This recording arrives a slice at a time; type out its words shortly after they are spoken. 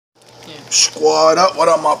Squad up. What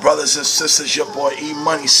up, my brothers and sisters? Your boy E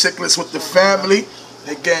Money Sickless with the family.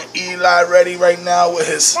 They getting Eli ready right now with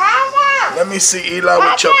his. Let me see Eli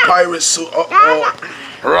with your pirate suit. Rah!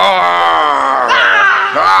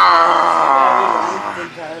 Rah!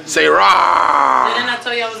 Say rah! Didn't I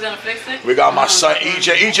tell you I was gonna fix it? We got my son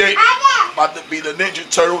EJ. EJ about to be the Ninja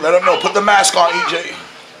Turtle. Let him know. Put the mask on, EJ.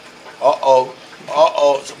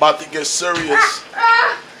 It's about to get serious.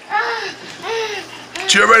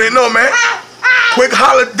 You already know, man. Quick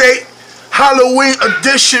holiday, Halloween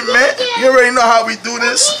edition, man. You already know how we do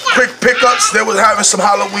this. Quick pickups. They was having some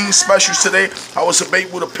Halloween specials today. I was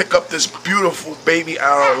able to pick up this beautiful baby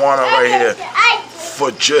Arowana right here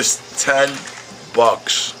for just $10.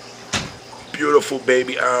 Beautiful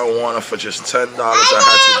baby Arowana for just $10. I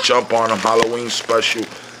had to jump on them. Halloween special.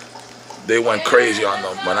 They went crazy on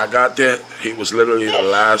them. When I got there, he was literally the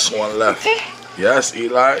last one left. Yes,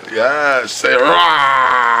 Eli. Yes. Say rah.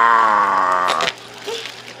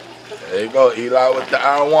 There you go, Eli with the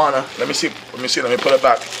Arowana. Let me see. Let me put it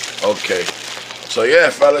back. Okay. So yeah,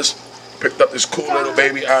 fellas, picked up this cool little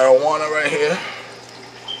baby Arowana right here.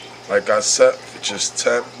 Like I said, for just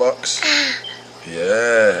 $10.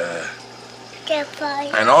 Yeah.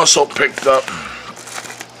 And also picked up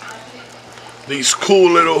these cool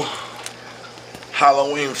little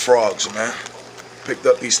Halloween frogs, man. Picked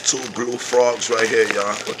up these two blue frogs right here,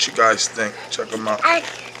 y'all. What you guys think? Check them out.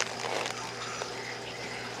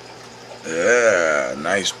 Yeah,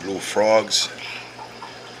 nice blue frogs.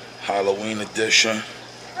 Halloween edition.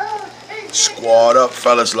 Squad up,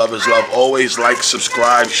 fellas. Love is love. Always like,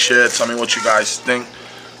 subscribe, share. Tell me what you guys think.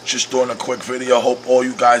 Just doing a quick video. Hope all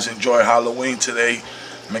you guys enjoy Halloween today.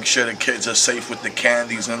 Make sure the kids are safe with the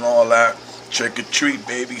candies and all that. Trick or treat,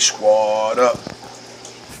 baby. Squad up.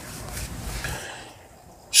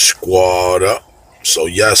 Squad up. So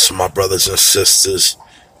yes, my brothers and sisters,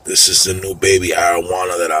 this is the new baby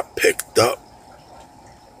Arowana that I picked up.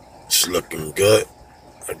 It's looking good.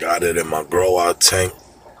 I got it in my grow out tank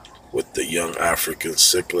with the young African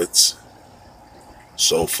cichlets.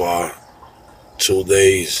 So far, 2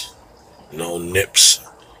 days, no nips,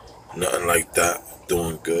 nothing like that.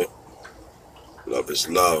 Doing good. Love is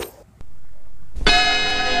love.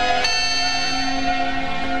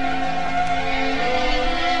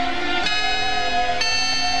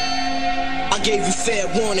 I gave you fair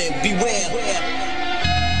warning, beware.